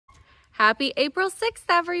Happy April 6th,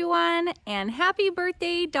 everyone, and happy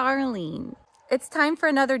birthday, Darlene. It's time for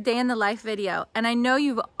another day in the life video, and I know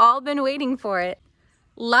you've all been waiting for it.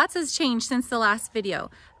 Lots has changed since the last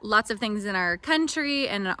video. Lots of things in our country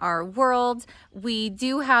and our world. We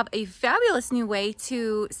do have a fabulous new way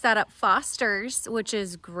to set up fosters, which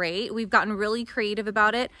is great. We've gotten really creative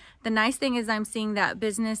about it. The nice thing is I'm seeing that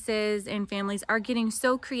businesses and families are getting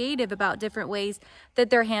so creative about different ways that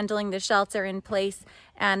they're handling the shelter in place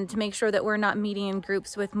and to make sure that we're not meeting in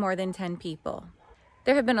groups with more than 10 people.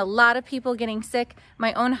 There have been a lot of people getting sick.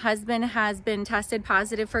 My own husband has been tested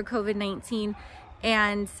positive for COVID-19.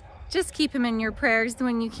 And just keep him in your prayers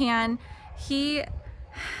when you can.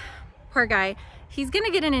 Poor guy, he's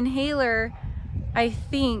gonna get an inhaler, I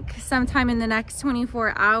think, sometime in the next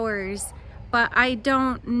 24 hours, but I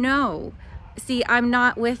don't know. See, I'm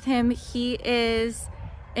not with him. He is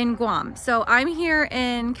in Guam. So I'm here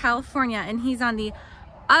in California and he's on the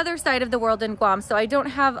other side of the world in Guam. So I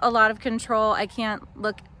don't have a lot of control. I can't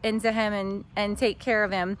look into him and take care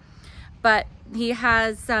of him. But he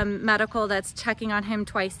has some medical that's checking on him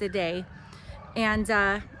twice a day. And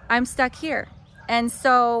I'm stuck here. And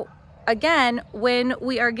so again, when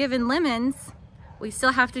we are given lemons, we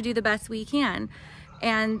still have to do the best we can.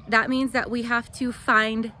 And that means that we have to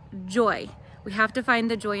find joy. We have to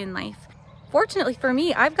find the joy in life. Fortunately for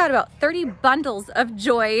me, I've got about 30 bundles of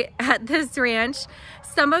joy at this ranch.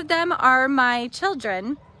 Some of them are my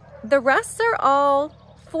children. The rest are all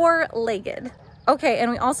four-legged. Okay, and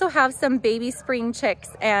we also have some baby spring chicks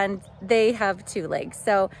and they have 2 legs,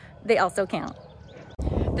 so they also count.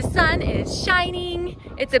 The sun is shining.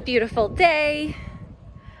 It's a beautiful day.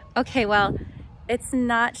 Okay, well, it's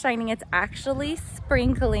not shining, it's actually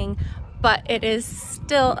sprinkling, but it is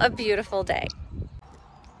still a beautiful day.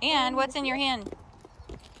 And what's in your hand?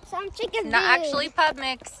 Some chicken food. Not actually pub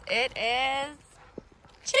mix, it is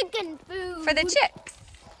chicken food. For the chicks.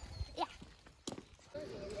 Yeah.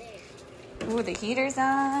 Ooh, the heater's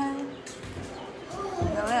on.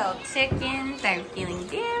 The little chickens are feeling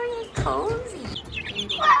very cozy.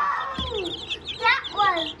 Whoa! That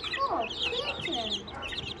was cool. Chicken.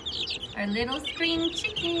 Our little spring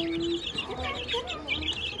chickens.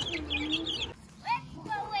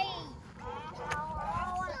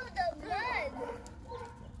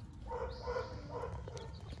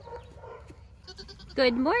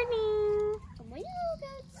 Good morning. Good morning,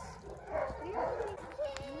 guys.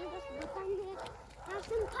 Have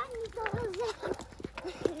some pineapples.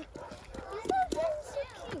 So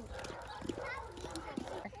cute.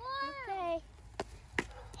 Okay.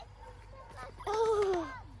 Oh.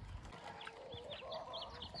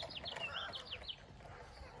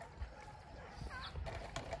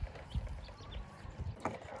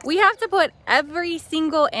 We have to put every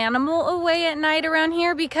single animal away at night around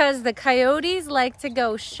here because the coyotes like to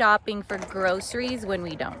go shopping for groceries when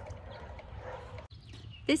we don't.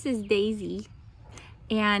 This is Daisy,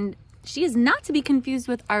 and she is not to be confused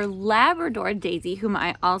with our Labrador Daisy, whom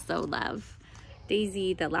I also love.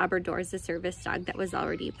 Daisy, the Labrador, is a service dog that was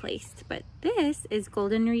already placed, but this is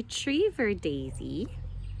Golden Retriever Daisy,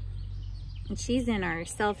 and she's in our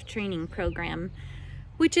self-training program,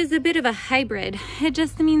 which is a bit of a hybrid. It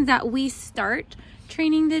just means that we start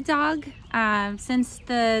training the dog since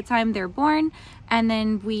the time they're born, and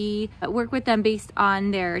then we work with them based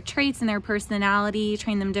on their traits and their personality,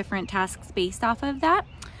 train them different tasks based off of that.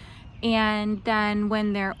 And then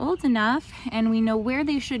when they're old enough and we know where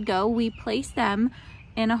they should go, we place them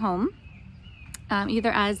in a home,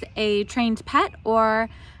 either as a trained pet or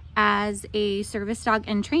as a service dog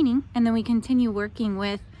in training, and then we continue working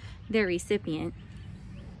with their recipient.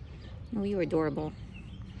 Oh, you're adorable.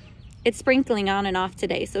 It's sprinkling on and off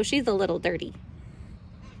today, so she's a little dirty.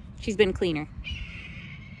 She's been cleaner.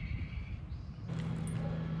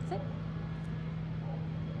 Sit.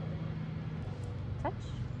 Touch.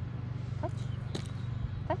 Touch.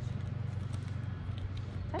 Touch.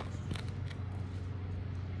 Touch.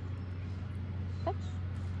 Touch.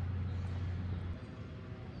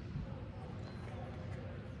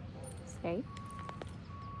 Stay.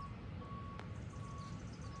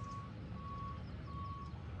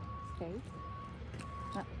 Stay.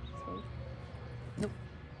 No, stay. Nope.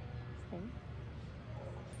 Stay.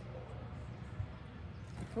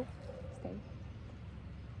 Nope. Stay.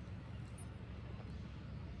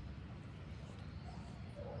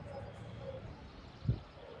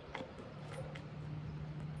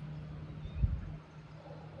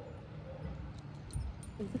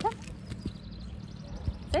 Easy come.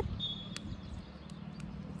 Sit.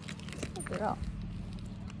 Good girl.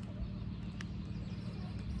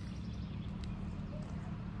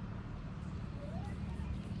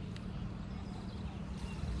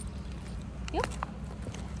 Yep.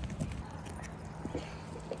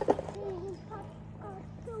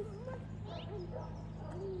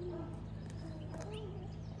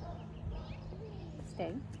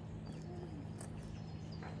 Stay.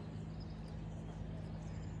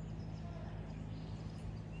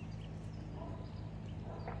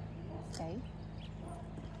 Stay.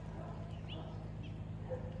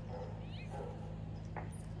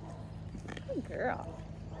 Good girl.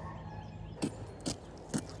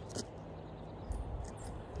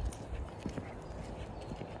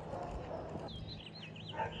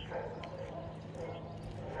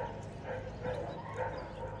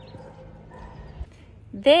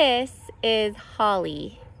 This is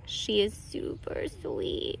Holly. She is super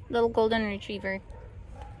sweet. Little golden retriever.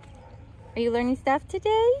 Are you learning stuff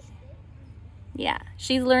today? Yeah,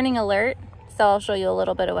 she's learning alert. So I'll show you a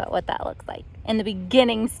little bit of what that looks like. In the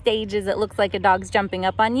beginning stages, it looks like a dog's jumping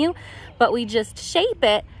up on you, but we just shape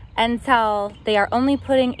it until they are only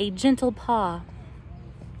putting a gentle paw.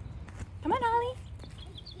 Come on, Holly.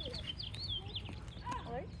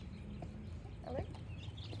 Alert. Alert.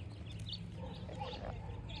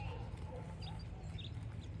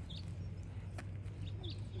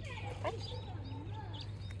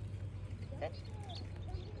 Good. Good.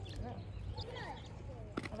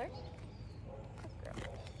 Alert.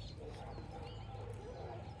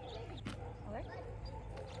 Alert.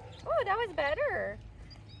 Oh, that was better.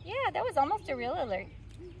 Yeah, that was almost a real alert.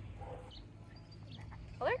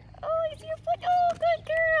 Alert. Oh, I see your foot. Oh, good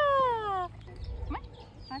girl. Come on.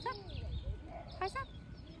 How's up? How's up?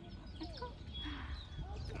 Let's go.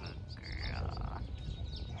 Good girl.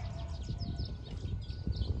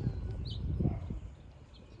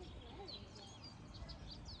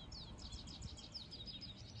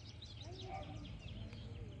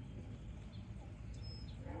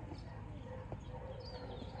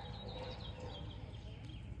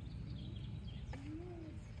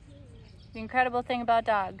 The incredible thing about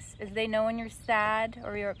dogs is they know when you're sad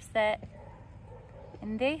or you're upset,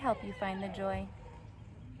 and they help you find the joy.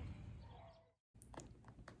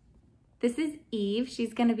 This is Eve.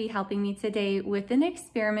 She's going to be helping me today with an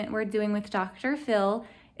experiment we're doing with Dr. Phil.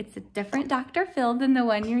 It's a different Dr. Phil than the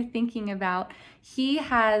one you're thinking about. He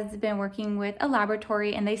has been working with a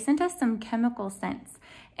laboratory, and they sent us some chemical scents.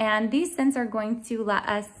 And these scents are going to let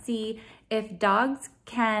us see if dogs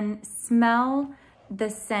can smell the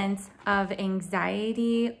sense of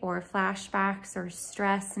anxiety or flashbacks or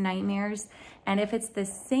stress, nightmares, and if it's the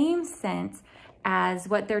same scent as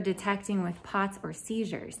what they're detecting with POTS or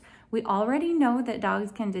seizures. We already know that dogs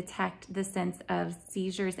can detect the sense of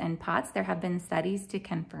seizures and POTS. There have been studies to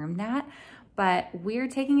confirm that, but we're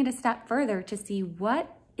taking it a step further to see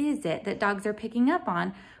what is it that dogs are picking up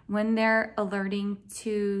on when they're alerting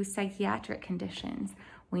to psychiatric conditions.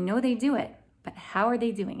 We know they do it, but how are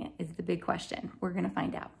they doing it is the big question. We're gonna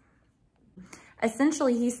find out.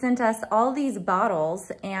 Essentially, he sent us all these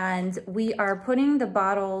bottles, and we are putting the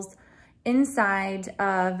bottles inside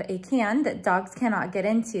of a can that dogs cannot get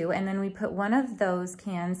into, and then we put one of those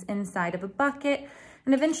cans inside of a bucket,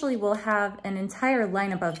 and eventually we'll have an entire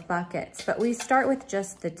lineup of buckets, but we start with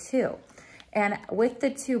just the two. And with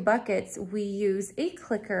the two buckets, we use a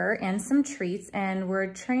clicker and some treats, and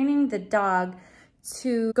we're training the dog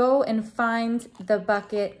to go and find the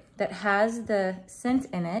bucket that has the scent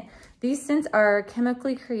in it. These scents are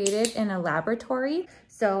chemically created in a laboratory.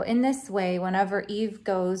 So in this way, whenever Eve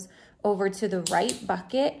goes over to the right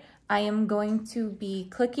bucket, I am going to be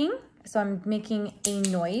clicking. So I'm making a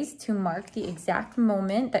noise to mark the exact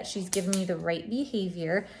moment that she's giving me the right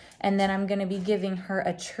behavior. And then I'm gonna be giving her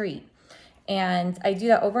a treat. And I do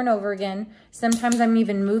that over and over again. Sometimes I'm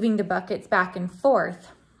even moving the buckets back and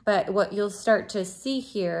forth. But what you'll start to see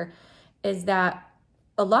here is that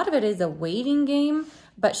a lot of it is a waiting game,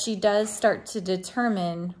 but she does start to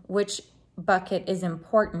determine which bucket is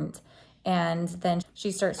important. And then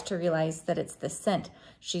she starts to realize that it's the scent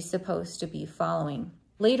she's supposed to be following.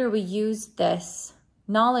 Later, we use this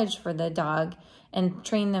knowledge for the dog and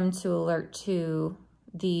train them to alert to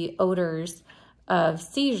the odors of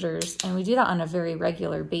seizures. And we do that on a very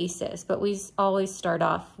regular basis, but we always start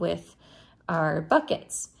off with our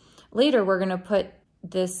buckets. Later, we're gonna put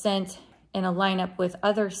the scent in a lineup with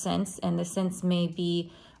other scents, and the scents may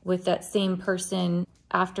be with that same person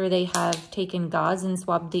after they have taken gauze and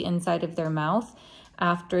swabbed the inside of their mouth,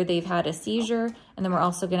 after they've had a seizure, and then we're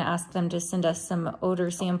also gonna ask them to send us some odor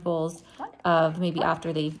samples of maybe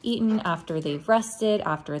after they've eaten, after they've rested,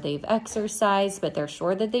 after they've exercised, but they're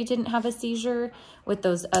sure that they didn't have a seizure with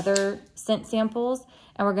those other scent samples.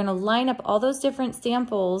 And we're gonna line up all those different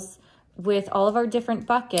samples with all of our different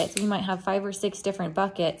buckets. We might have 5 or 6 different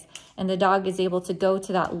buckets, and the dog is able to go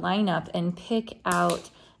to that lineup and pick out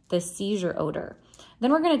the seizure odor.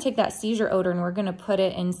 Then we're going to take that seizure odor and we're going to put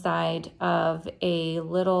it inside of a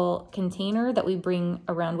little container that we bring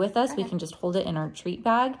around with us. We can just hold it in our treat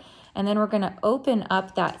bag. And then we're going to open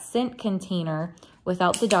up that scent container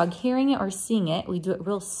without the dog hearing it or seeing it. We do it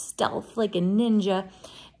real stealth, like a ninja.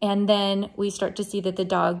 And then we start to see that the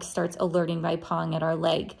dog starts alerting by pawing at our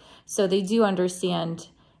leg. So they do understand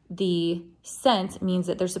the scent means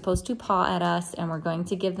that they're supposed to paw at us and we're going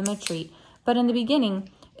to give them a treat. But in the beginning,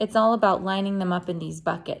 it's all about lining them up in these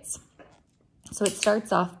buckets. So it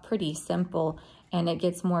starts off pretty simple and it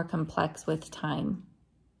gets more complex with time.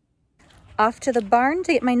 Off to the barn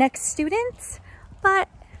to get my next students, but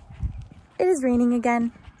it is raining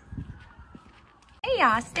again. Hey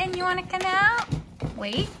Austin, you want to come out?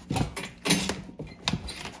 Wait.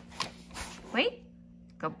 Wait.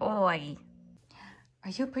 Good boy. Are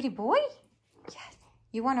you a pretty boy? Yes.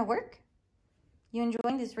 You want to work? You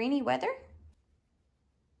enjoying this rainy weather?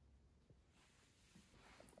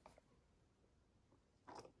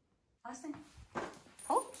 Austin.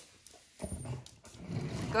 Oh.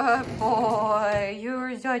 Good boy.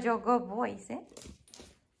 You're such a good boy, is it?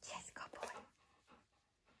 Yes, good boy.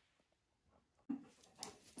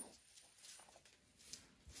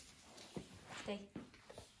 Stay.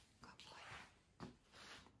 Good boy.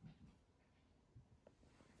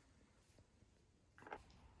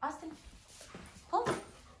 Austin. Hold.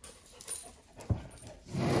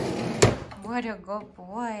 What a good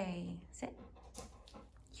boy. Sit.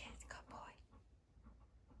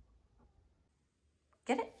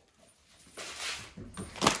 Get it?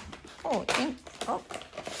 Oh, thanks. Oh.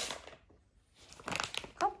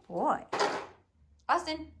 Good boy.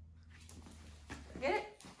 Austin. Get it?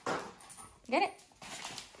 Get it?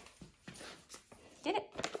 Get it?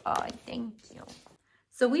 Oh, thank you.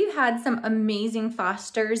 So we've had some amazing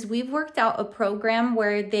fosters. We've worked out a program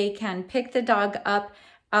where they can pick the dog up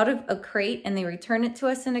out of a crate and they return it to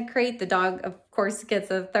us in a crate. The dog, of course,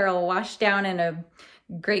 gets a thorough wash down and a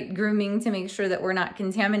great grooming to make sure that we're not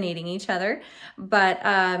contaminating each other. But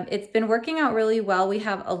it's been working out really well. We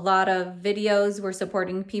have a lot of videos. We're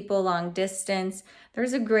supporting people long distance.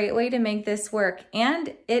 There's a great way to make this work.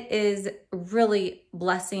 And it is really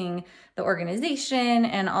blessing the organization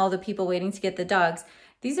and all the people waiting to get the dogs.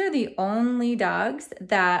 These are the only dogs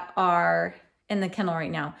that are in the kennel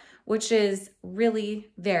right now, which is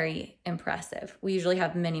really very impressive. We usually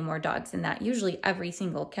have many more dogs than that. Usually every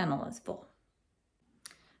single kennel is full.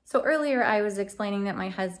 So earlier I was explaining that my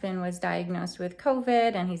husband was diagnosed with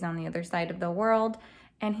COVID and he's on the other side of the world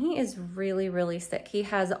and he is really, really sick. He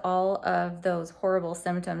has all of those horrible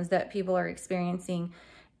symptoms that people are experiencing.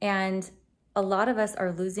 And a lot of us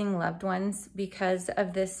are losing loved ones because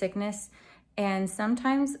of this sickness. And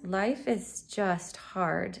sometimes life is just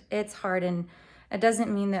hard. It's hard, and it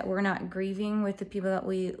doesn't mean that we're not grieving with the people that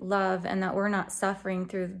we love and that we're not suffering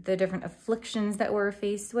through the different afflictions that we're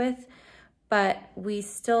faced with. But we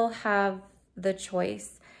still have the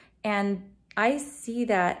choice. And I see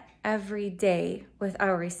that every day with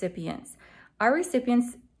our recipients. Our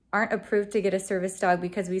recipients aren't approved to get a service dog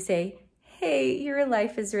because we say, hey, your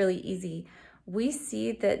life is really easy. We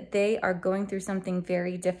see that they are going through something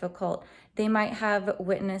very difficult. They might have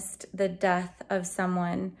witnessed the death of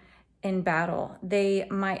someone in battle. They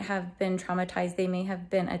might have been traumatized. They may have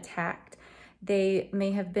been attacked. They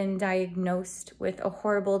may have been diagnosed with a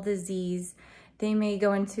horrible disease. They may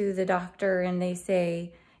go into the doctor and they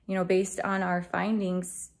say, you know, based on our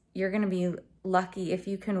findings, you're going to be lucky if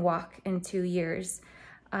you can walk in 2 years.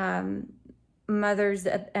 Mothers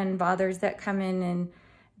and fathers that come in and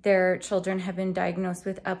their children have been diagnosed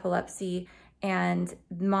with epilepsy and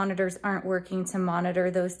monitors aren't working to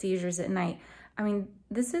monitor those seizures at night. I mean,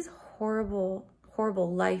 this is horrible,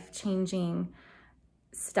 horrible, life-changing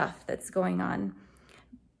stuff that's going on.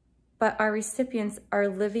 But our recipients are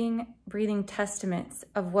living, breathing testaments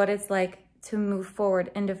of what it's like to move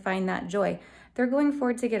forward and to find that joy. They're going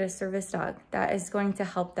forward to get a service dog that is going to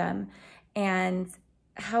help them. And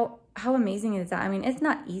how amazing is that? I mean, it's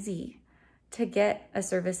not easy to get a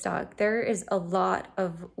service dog. There is a lot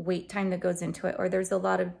of wait time that goes into it, or there's a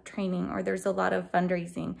lot of training, or there's a lot of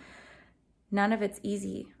fundraising. None of it's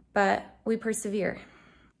easy, but we persevere.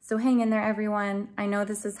 So hang in there, everyone. I know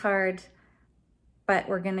this is hard, but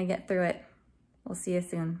we're gonna get through it. We'll see you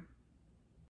soon.